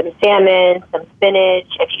potato, some salmon, some spinach.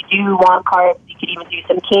 If you do want carbs, you could even do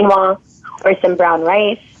some quinoa or some brown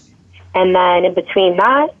rice. And then in between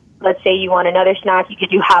that, let's say you want another snack, you could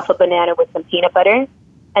do half a banana with some peanut butter.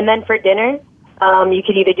 And then for dinner, you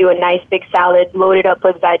could either do a nice big salad loaded up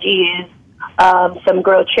with veggies, some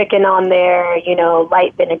grilled chicken on there,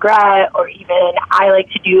 light vinaigrette, or even I like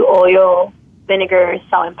to do oil, vinegar,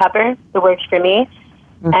 salt, and pepper. It works for me.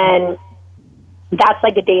 Mm-hmm. And that's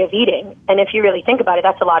like a day of eating. And if you really think about it,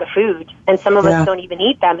 that's a lot of food. And some of us don't even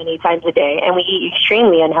eat that many times a day, and we eat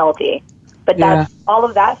extremely unhealthy. But all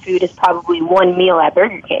of that food is probably one meal at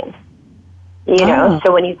Burger King.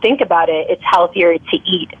 So when you think about it, it's healthier to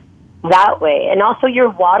eat that way. And also your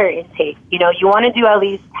water intake. You want to do at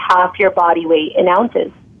least half your body weight in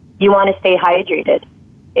ounces. You want to stay hydrated.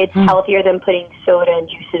 It's healthier than putting soda and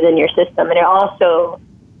juices in your system. And it also,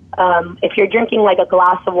 if you're drinking like a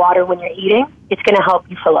glass of water when you're eating, it's going to help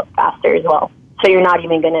you fill up faster as well. So you're not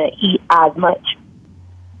even going to eat as much.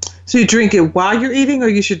 So you drink it while you're eating, or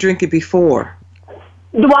you should drink it before?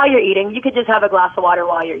 While you're eating. You could just have a glass of water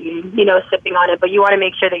while you're eating, sipping on it. But you want to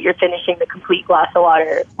make sure that you're finishing the complete glass of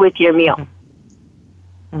water with your meal.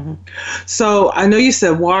 Mm-hmm. So I know you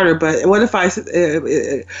said water, but what if I,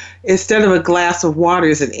 instead of a glass of water,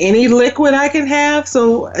 is it any liquid I can have?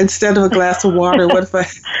 So instead of a glass of water, what if I...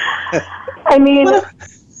 I mean,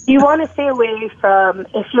 you want to stay away from,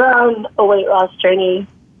 if you're on a weight loss journey,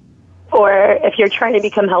 or if you're trying to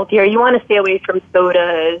become healthier, you want to stay away from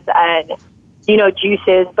sodas and,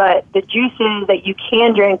 juices. But the juices that you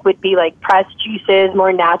can drink would be like pressed juices,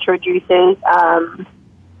 more natural juices.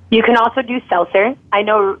 You can also do seltzer. I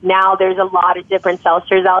know now there's a lot of different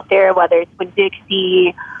seltzers out there, whether it's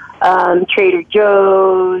Winn-Dixie, Trader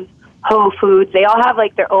Joe's, Whole Foods. They all have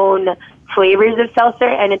like their own flavors of seltzer,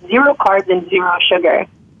 and it's 0 carbs and 0 sugar.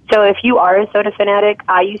 So if you are a soda fanatic,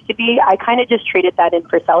 I used to be, I kind of just traded that in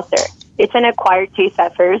for seltzer. It's an acquired taste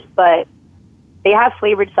at first, but they have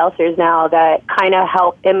flavored seltzers now that kind of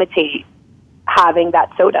help imitate having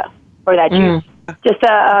that soda or that juice. Just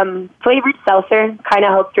a flavored seltzer kind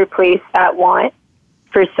of helps replace that want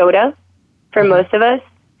for soda for most of us.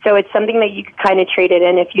 So it's something that you could kind of trade it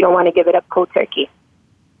in if you don't want to give it up cold turkey.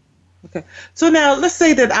 Okay. So now let's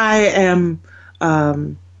say that I am,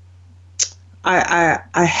 I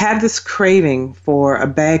have this craving for a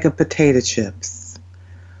bag of potato chips.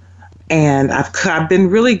 And I've been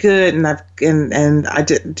really good, and I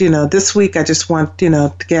did, this week I just want, to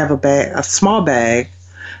have a small bag,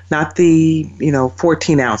 not the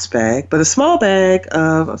 14-ounce bag, but a small bag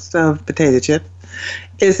of potato chips.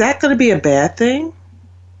 Is that going to be a bad thing?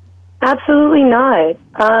 Absolutely not.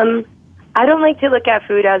 I don't like to look at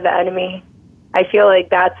food as the enemy. I feel like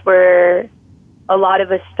that's where a lot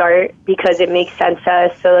of us start because it makes sense to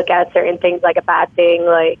us to look at certain things like a bad thing,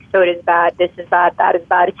 like soda is bad, this is bad, that is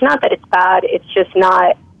bad. It's not that it's bad, it's just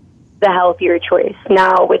not the healthier choice.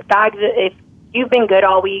 Now, with bags, if you've been good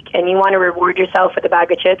all week and you want to reward yourself with a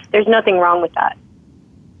bag of chips, there's nothing wrong with that.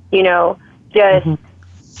 You know, just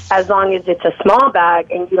as long as it's a small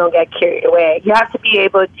bag and you don't get carried away. You have to be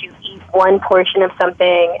able to eat one portion of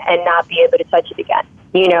something and not be able to touch it again.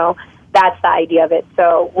 You know, that's the idea of it.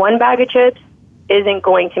 So one bag of chips isn't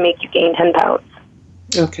going to make you gain 10 pounds.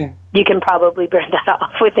 Okay. You can probably burn that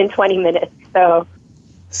off within 20 minutes.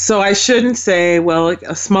 So I shouldn't say, well,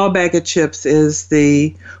 a small bag of chips is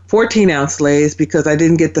the 14-ounce Lay's because I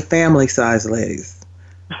didn't get the family size Lay's.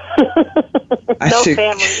 No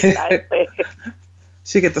family size Lay's.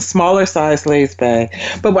 Should get the smaller size Lay's bag.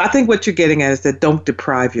 But I think what you're getting at is that don't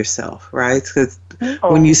deprive yourself, right? Because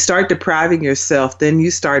when you start depriving yourself, then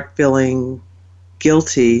you start feeling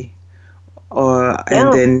guilty,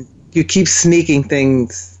 and then you keep sneaking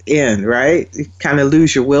things in, right? You kind of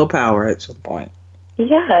lose your willpower at some point.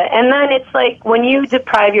 Yeah, and then it's like when you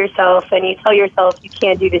deprive yourself and you tell yourself you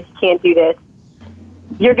can't do this,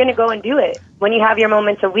 you're going to go and do it. When you have your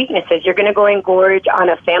moments of weaknesses, you're going to go and gorge on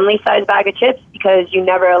a family-sized bag of chips because you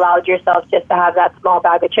never allowed yourself just to have that small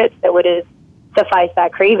bag of chips that would have sufficed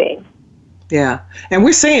that craving. Yeah, and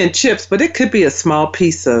we're saying chips, but it could be a small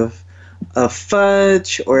piece of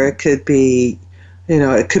fudge, or it could be,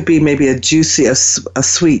 it could be maybe a juicy, a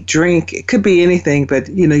sweet drink. It could be anything, but,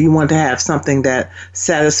 you want to have something that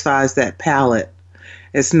satisfies that palate.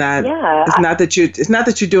 It's not that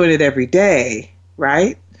you're doing it every day,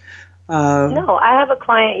 right? No, I have a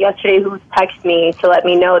client yesterday who texted me to let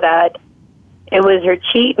me know that it was her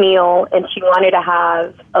cheat meal and she wanted to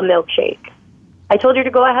have a milkshake. I told her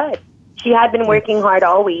to go ahead. She had been working hard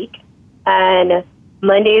all week, and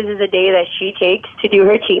Mondays is a day that she takes to do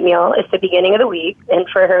her cheat meal. It's the beginning of the week, and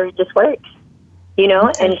for her, it just works,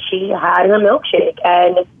 and she had her milkshake,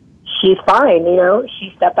 and she's fine,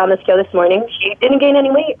 She stepped on the scale this morning. She didn't gain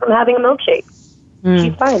any weight from having a milkshake.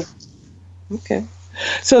 She's fine. Okay.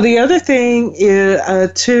 So the other thing is,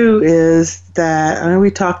 too, is that, I know we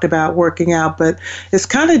talked about working out, but it's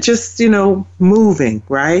kind of just, moving,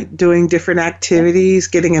 right? Doing different activities,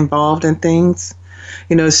 getting involved in things.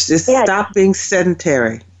 Stop being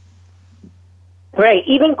sedentary. Right.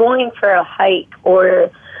 Even going for a hike or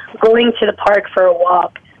going to the park for a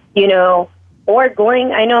walk, or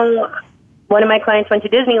going, I know one of my clients went to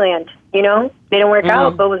Disneyland, they didn't work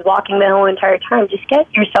out, but was walking the whole entire time. Just get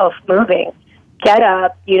yourself moving. Get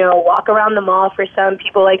up, walk around the mall. For some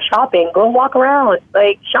people like shopping. Go walk around,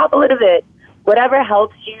 shop a little bit. Whatever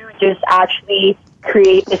helps you just actually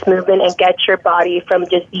create this movement and get your body from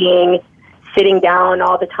just being sitting down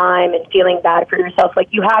all the time and feeling bad for yourself.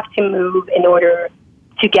 You have to move in order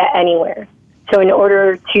to get anywhere. So in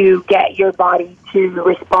order to get your body to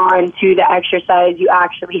respond to the exercise, you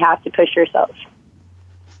actually have to push yourself.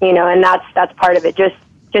 And that's part of it.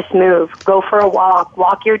 Just move. Go for a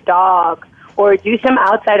walk your dog, or do some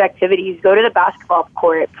outside activities. Go to the basketball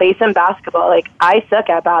court, play some basketball. I suck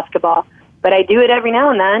at basketball, but I do it every now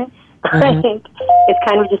and then. I think it's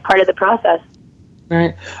kind of just part of the process.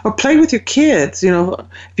 Right. Or play with your kids.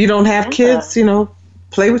 If you don't have kids,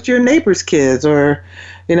 play with your neighbor's kids, or,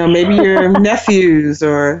 maybe your nephews,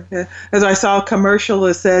 or, as I saw a commercial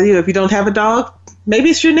that said, if you don't have a dog, maybe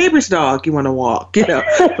it's your neighbor's dog you want to walk,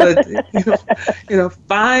 but,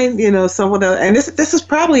 find, someone else. And this is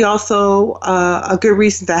probably also a good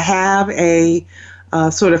reason to have a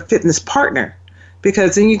sort of fitness partner,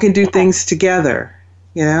 because then you can do things together,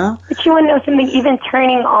 But you want to know something, even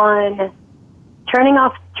turning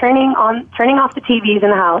off the TVs in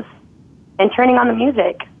the house and turning on the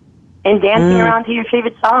music and dancing around to your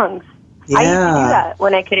favorite songs. Yeah. I used to do that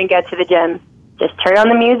when I couldn't get to the gym. Just turn on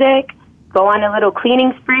the music, go on a little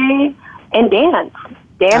cleaning spree, and dance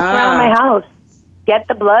around my house. Get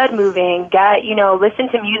the blood moving. Listen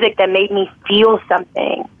to music that made me feel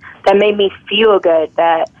something, that made me feel good,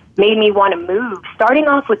 that made me want to move. Starting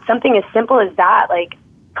off with something as simple as that,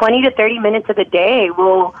 20 to 30 minutes of the day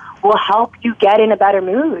will help you get in a better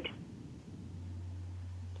mood.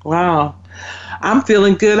 Wow. I'm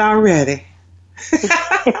feeling good already.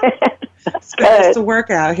 It's good to work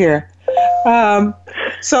out here.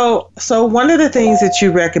 So one of the things that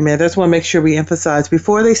you recommend, I just want to make sure we emphasize,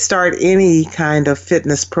 before they start any kind of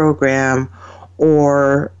fitness program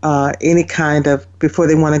or before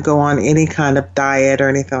they want to go on any kind of diet or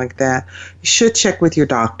anything like that, you should check with your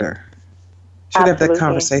doctor. Should have that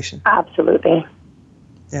conversation. Absolutely.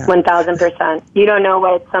 Yeah. 1,000%. You don't know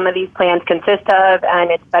what some of these plans consist of, and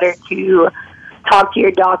it's better to talk to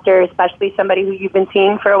your doctor, especially somebody who you've been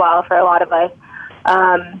seeing for a while, for a lot of us.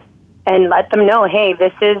 and let them know, hey,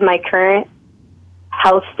 this is my current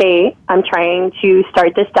health state. I'm trying to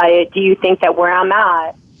start this diet. Do you think that where I'm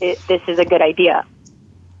at, this is a good idea?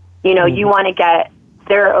 You know, you want to get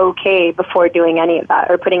their okay before doing any of that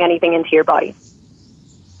or putting anything into your body.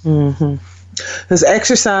 Mm-hmm. Because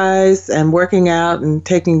exercise and working out and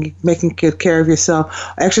making good care of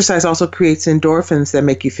yourself, exercise also creates endorphins that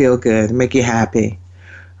make you feel good, make you happy,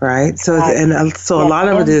 right? So a lot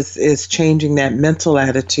of it is changing that mental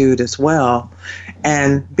attitude as well.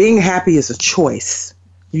 And being happy is a choice.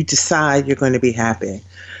 You decide you're going to be happy,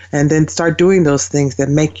 and then start doing those things that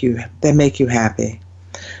make you happy.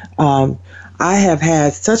 I have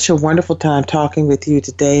had such a wonderful time talking with you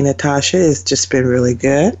today, Natasha. It's just been really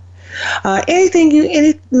good.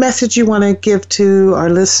 Any message you want to give to our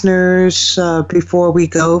listeners before we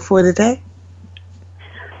go for today?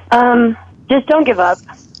 Just don't give up.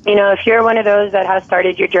 You know, if you're one of those that has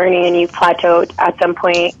started your journey and you've plateaued at some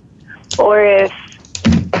point, or if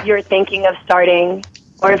you're thinking of starting,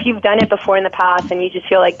 or if you've done it before in the past and you just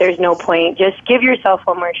feel like there's no point, just give yourself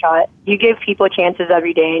one more shot. You give people chances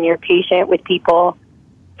every day, and you're patient with people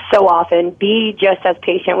so often. Be just as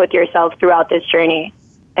patient with yourself throughout this journey,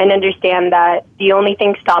 and understand that the only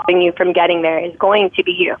thing stopping you from getting there is going to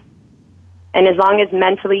be you. And as long as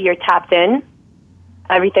mentally you're tapped in,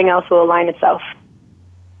 everything else will align itself.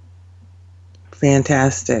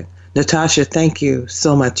 Fantastic. Natasha, thank you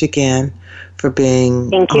so much again for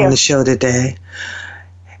being on the show today.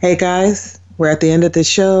 Hey guys, we're at the end of the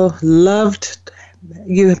show. Loved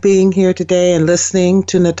you being here today and listening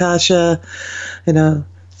to Natasha. You know,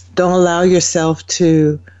 don't allow yourself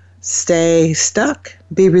to stay stuck.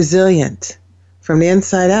 Be resilient. From the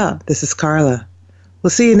inside out, this is Carla. We'll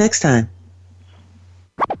see you next time.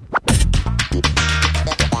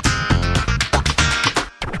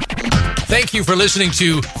 Thank you for listening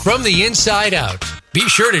to From the Inside Out. Be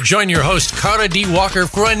sure to join your host, Carla D. Walker,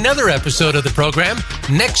 for another episode of the program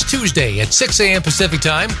next Tuesday at 6 a.m. Pacific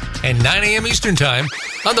Time and 9 a.m. Eastern Time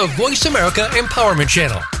on the Voice America Empowerment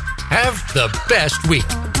Channel. Have the best week.